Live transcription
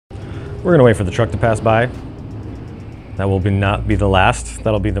We're gonna wait for the truck to pass by. That will not be the last.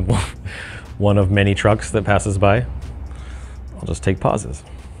 That'll be the one of many trucks that passes by. I'll just take pauses.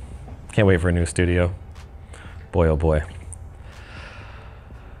 Can't wait for a new studio. Boy, oh boy.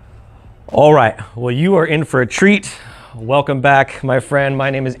 All right, well, you are in for a treat. Welcome back, my friend.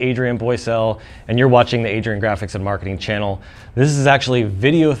 My name is Adrian Boysel, and you're watching the Adrian Graphics and Marketing channel. This is actually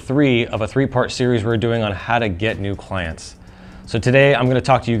video 3 of a 3-part series we're doing on how to get new clients. So today I'm gonna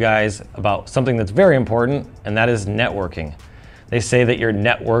talk to you guys about something that's very important, and that is networking. They say that your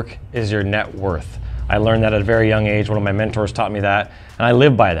network is your net worth. I learned that at a very young age. One of my mentors taught me that, and I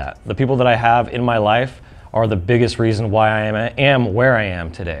live by that. The people that I have in my life are the biggest reason why I am where I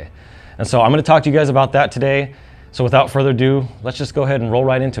am today. And so I'm gonna talk to you guys about that today. So without further ado, let's just go ahead and roll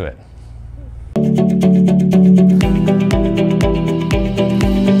right into it.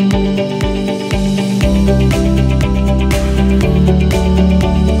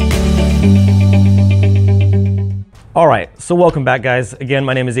 All right, so welcome back, guys. Again,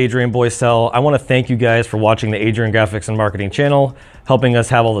 my name is Adrian Boysel. I want to thank you guys for watching the Adrian Graphics and Marketing channel, helping us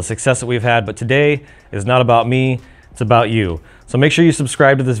have all the success that we've had. But today is not about me, it's about you. So make sure you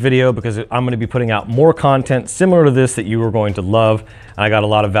subscribe to this video because I'm going to be putting out more content similar to this that you are going to love. And I got a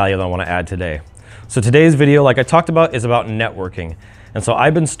lot of value that I want to add today. So today's video, like I talked about, is about networking. And so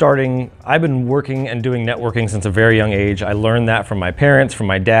I've been working and doing networking since a very young age. I learned that from my parents, from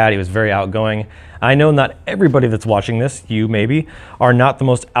my dad. He was very outgoing. I know not everybody that's watching this, you maybe, are not the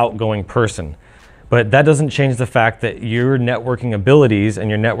most outgoing person. But that doesn't change the fact that your networking abilities and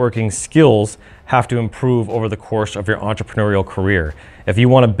your networking skills have to improve over the course of your entrepreneurial career. If you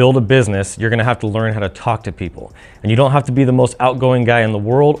want to build a business, you're going to have to learn how to talk to people. And you don't have to be the most outgoing guy in the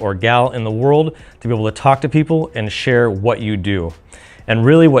world or gal in the world to be able to talk to people and share what you do. And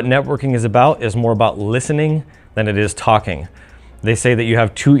really what networking is more about listening than it is talking. They say that you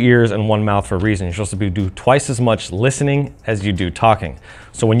have 2 ears and 1 mouth for a reason. You're supposed to do twice as much listening as you do talking.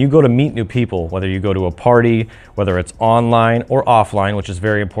 So when you go to meet new people, whether you go to a party, whether it's online or offline, which is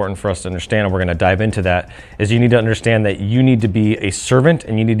very important for us to understand, and we're gonna dive into that, is you need to understand that you need to be a servant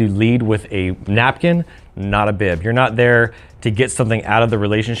and you need to lead with a napkin, not a bib. You're not there to get something out of the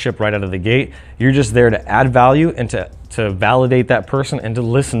relationship right out of the gate. You're just there to add value and to validate that person and to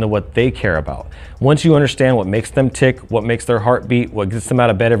listen to what they care about. Once you understand what makes them tick, what makes their heart beat, what gets them out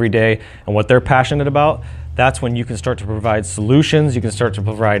of bed every day, and what they're passionate about, that's when you can start to provide solutions. You can start to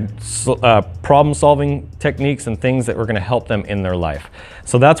provide problem-solving techniques and things that are gonna help them in their life.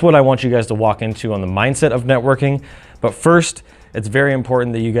 So that's what I want you guys to walk into on the mindset of networking. But first, it's very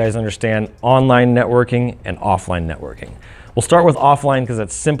important that you guys understand online networking and offline networking. We'll start with offline because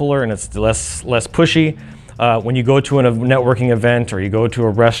it's simpler and it's less pushy. When you go to a networking event, or you go to a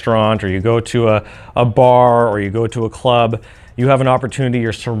restaurant, or you go to a bar, or you go to a club, you have an opportunity.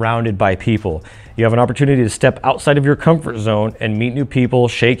 You're surrounded by people. You have an opportunity to step outside of your comfort zone and meet new people,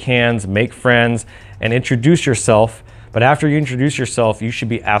 shake hands, make friends, and introduce yourself. But after you introduce yourself, you should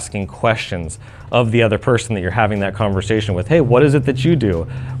be asking questions of the other person that you're having that conversation with. Hey, what is it that you do?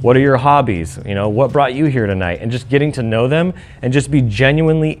 What are your hobbies? You know, what brought you here tonight? And just getting to know them and just be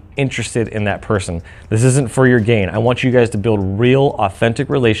genuinely interested in that person. This isn't for your gain. I want you guys to build real, authentic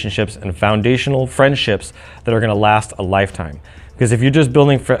relationships and foundational friendships that are gonna last a lifetime. Because if you're just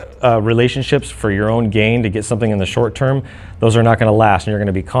building relationships for your own gain to get something in the short term, those are not going to last. And you're going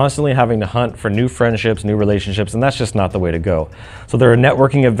to be constantly having to hunt for new friendships, new relationships, and that's just not the way to go. So there are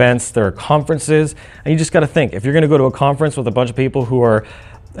networking events, there are conferences, and you just got to think, if you're going to go to a conference with a bunch of people who are,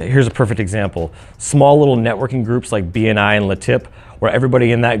 here's a perfect example, small little networking groups like BNI and LaTip, where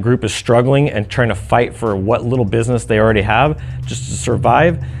everybody in that group is struggling and trying to fight for what little business they already have just to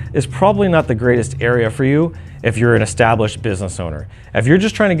survive, is probably not the greatest area for you if you're an established business owner. If you're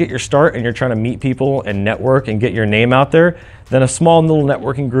just trying to get your start and you're trying to meet people and network and get your name out there, then a small little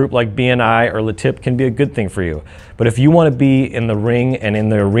networking group like BNI or LaTip can be a good thing for you. But if you want to be in the ring and in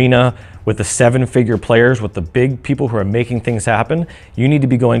the arena with the 7-figure players, with the big people who are making things happen, you need to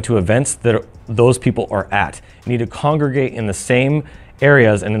be going to events that those people are at. You need to congregate in the same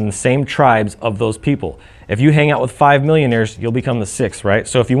areas and in the same tribes of those people. If you hang out with 5 millionaires, you'll become the 6th, right?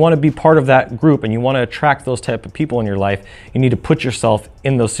 So if you want to be part of that group and you want to attract those type of people in your life, you need to put yourself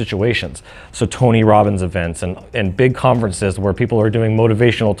in those situations. So Tony Robbins events and big conferences where people are doing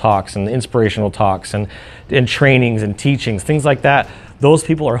motivational talks and inspirational talks and trainings and teachings, things like that. Those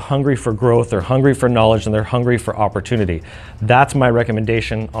people are hungry for growth, they're hungry for knowledge, and they're hungry for opportunity. That's my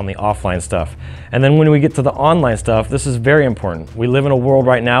recommendation on the offline stuff. And then when we get to the online stuff, this is very important. We live in a world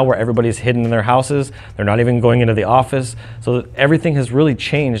right now where everybody's hidden in their houses, they're not even going into the office, so everything has really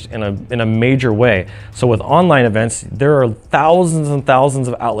changed in a major way. So with online events, there are thousands and thousands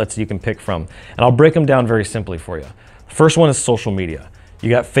of outlets you can pick from. And I'll break them down very simply for you. The first one is social media. You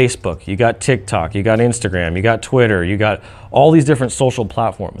got Facebook, you got TikTok, you got Instagram, you got Twitter, you got all these different social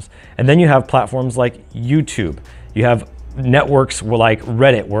platforms. And then you have platforms like YouTube. You have networks like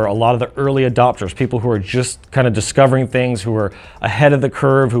Reddit, where a lot of the early adopters, people who are just kind of discovering things, who are ahead of the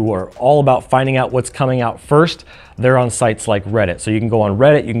curve, who are all about finding out what's coming out first, they're on sites like Reddit. So you can go on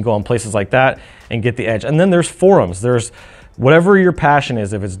Reddit, you can go on places like that and get the edge. And then there's forums. There's whatever your passion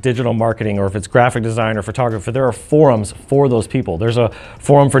is, if it's digital marketing or if it's graphic design or photography, there are forums for those people. There's a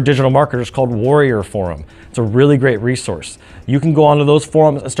forum for digital marketers called Warrior Forum. It's a really great resource. You can go onto those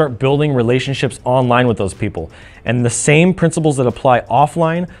forums and start building relationships online with those people. And the same principles that apply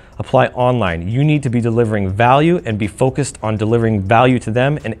offline apply online. You need to be delivering value and be focused on delivering value to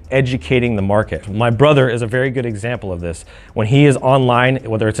them and educating the market. My brother is a very good example of this. When he is online,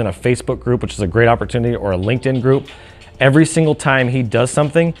 whether it's in a Facebook group, which is a great opportunity, or a LinkedIn group, every single time he does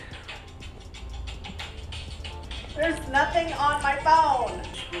something, there's nothing on my phone.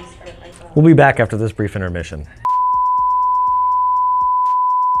 We'll be back after this brief intermission.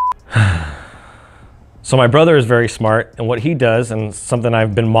 So my brother is very smart, and what he does, and something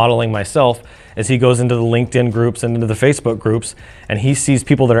I've been modeling myself, is he goes into the LinkedIn groups and into the Facebook groups, and he sees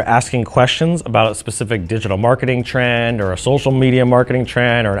people that are asking questions about a specific digital marketing trend or a social media marketing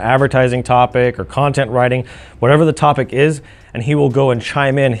trend or an advertising topic or content writing, whatever the topic is, and he will go and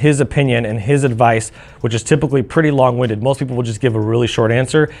chime in his opinion and his advice, which is typically pretty long-winded. Most people will just give a really short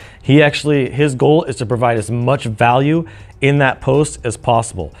answer. His goal is to provide as much value in that post as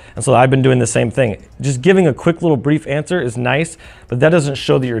possible. And so I've been doing the same thing. Just giving a quick little brief answer is nice, but that doesn't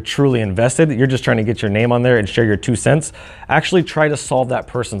show that you're truly invested. You're just trying to get your name on there and share your 2 cents. Actually try to solve that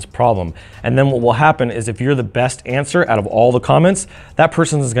person's problem. And then what will happen is, if you're the best answer out of all the comments, that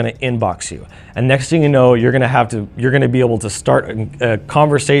person is gonna inbox you. And next thing you know, you're gonna be able to start a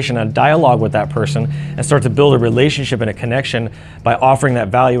conversation, a dialogue with that person, and start to build a relationship and a connection by offering that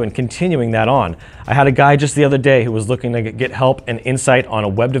value and continuing that on. I had a guy just the other day who was looking to get help and insight on a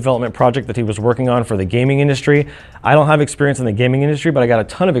web development project that he was working on for the gaming industry. I don't have experience in the gaming industry, but I got a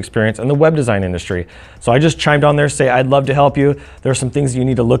ton of experience in the web design industry. So I just chimed on there, say, I'd love to help you. There are some things you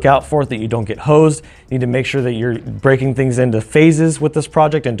need to look out for that you don't get hosed. You need to make sure that you're breaking things into phases with this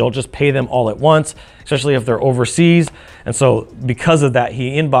project and don't just pay them all at once, especially if they're overseas. And so because of that,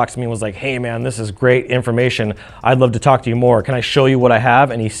 he inboxed me and was like, hey man, this is great information. I'd love to talk to you more. Can I show you what I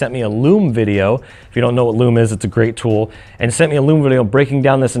have? And he sent me a Loom video. If you don't know what Loom is, it's a great tool. And sent me a Loom video breaking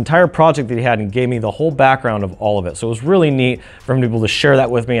down this entire project that he had and gave me the whole background of all of it. So it was really neat for him to be able to share that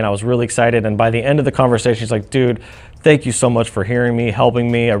with me, and I was really excited. And by the end of the conversation, he's like, dude, thank you so much for hearing me,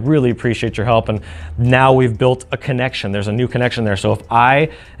 helping me. I really appreciate your help. And now we've built a connection. There's a new connection there. So if I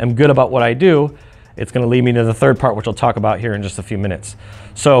am good about what I do, it's going to lead me to the third part, which I'll talk about here in just a few minutes.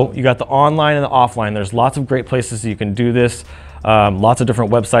 So you got the online and the offline. There's lots of great places that you can do this. Lots of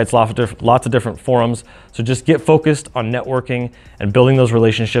different websites, lots of different forums. So just get focused on networking and building those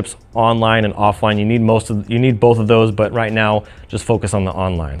relationships online and offline. You need both of those, but right now just focus on the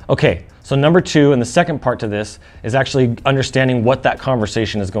online. Okay, so number 2, and the second part to this, is actually understanding what that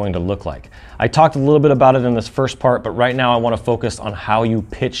conversation is going to look like. I talked a little bit about it in this first part, but right now I want to focus on how you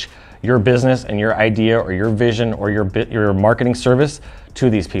pitch your business and your idea or your vision or your marketing service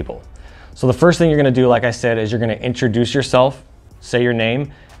to these people. So the first thing you're going to do, like I said, is you're going to introduce yourself, say your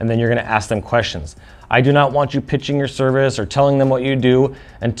name, and then you're going to ask them questions. I do not want you pitching your service or telling them what you do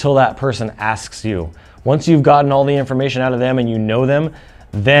until that person asks you. Once you've gotten all the information out of them and you know them,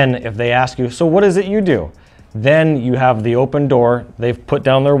 then if they ask you, so what is it you do? Then you have the open door, they've put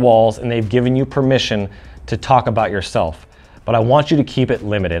down their walls, and they've given you permission to talk about yourself. But I want you to keep it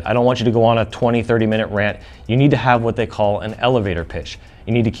limited. I don't want you to go on a 20, 30-minute rant. You need to have what they call an elevator pitch.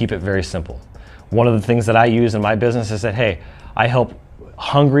 You need to keep it very simple. One of the things that I use in my business is that, hey, I help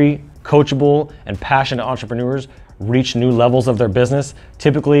hungry, coachable, and passionate entrepreneurs reach new levels of their business,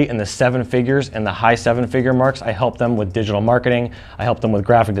 typically in the 7 figures and the high 7-figure marks. I help them with digital marketing. I help them with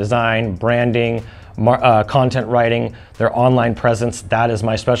graphic design, branding, content writing, their online presence. That is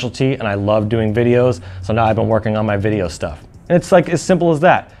my specialty, and I love doing videos. So now I've been working on my video stuff. And it's like as simple as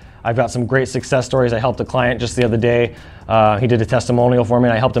that. I've got some great success stories. I helped a client just the other day. He did a testimonial for me,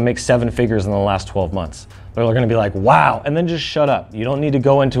 and I helped him make 7 figures in the last 12 months. They're going to be like, wow, and then just shut up. You don't need to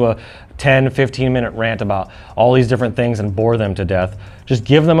go into a 10, 15-minute rant about all these different things and bore them to death. Just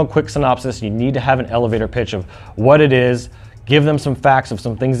give them a quick synopsis. You need to have an elevator pitch of what it is. Give them some facts of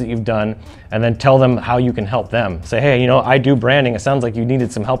some things that you've done, and then tell them how you can help them. Say, hey, you know, I do branding. It sounds like you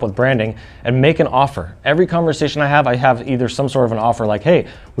needed some help with branding, and make an offer. Every conversation I have either some sort of an offer like, hey,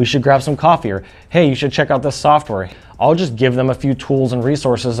 we should grab some coffee, or hey, you should check out this software. I'll just give them a few tools and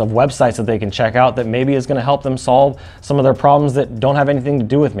resources of websites that they can check out that maybe is going to help them solve some of their problems that don't have anything to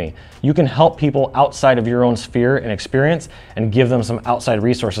do with me. You can help people outside of your own sphere and experience and give them some outside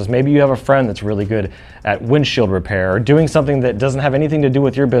resources. Maybe you have a friend that's really good at windshield repair or doing something that doesn't have anything to do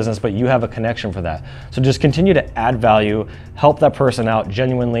with your business, but you have a connection for that. So just continue to add value, help that person out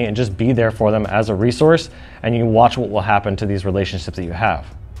genuinely, and just be there for them as a resource, and you watch what will happen to these relationships that you have.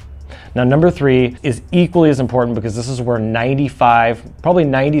 Now, number 3 is equally as important, because this is where probably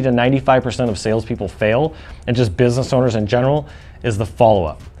 90 to 95% of salespeople fail, and just business owners in general, is the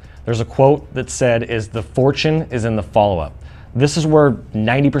follow-up. There's a quote that said, the fortune is in the follow-up. This is where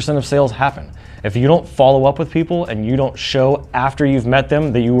 90% of sales happen. If you don't follow up with people and you don't show after you've met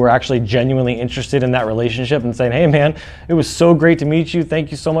them that you were actually genuinely interested in that relationship and saying, hey man, it was so great to meet you. Thank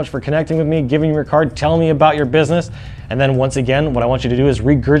you so much for connecting with me, giving me your card, telling me about your business. And then once again, what I want you to do is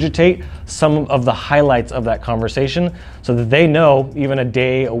regurgitate some of the highlights of that conversation so that they know, even a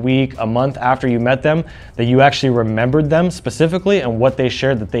day, a week, a month after you met them, that you actually remembered them specifically and what they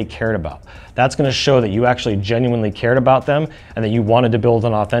shared that they cared about. That's going to show that you actually genuinely cared about them and that you wanted to build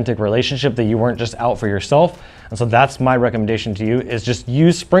an authentic relationship, that you weren't just out for yourself. And so that's my recommendation to you, is just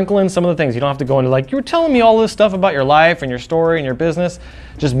sprinkle in some of the things. You don't have to go into like, you were telling me all this stuff about your life and your story and your business.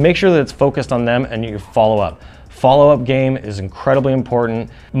 Just make sure that it's focused on them and you follow up. Follow-up game is incredibly important.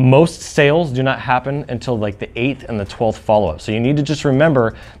 Most sales do not happen until like the 8th and the 12th follow-up. So you need to just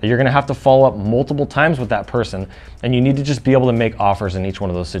remember that you're gonna have to follow up multiple times with that person, and you need to just be able to make offers in each one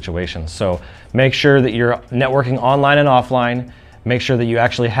of those situations. So make sure that you're networking online and offline. Make sure that you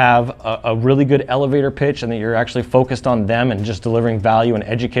actually have a really good elevator pitch and that you're actually focused on them and just delivering value and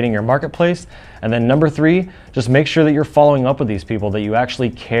educating your marketplace. And then number 3, just make sure that you're following up with these people, that you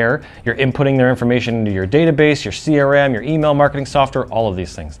actually care. You're inputting their information into your database, your CRM, your email marketing software, all of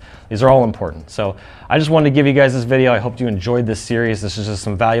these things. These are all important. So I just wanted to give you guys this video. I hope you enjoyed this series. This is just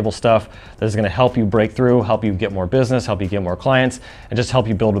some valuable stuff that is going to help you break through, help you get more business, help you get more clients, and just help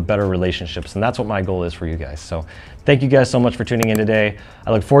you build better relationships. And that's what my goal is for you guys. So thank you guys so much for tuning in today.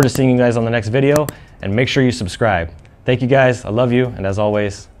 I look forward to seeing you guys on the next video, and make sure you subscribe. Thank you guys. I love you. And as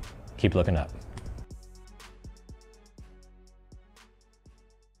always, keep looking up.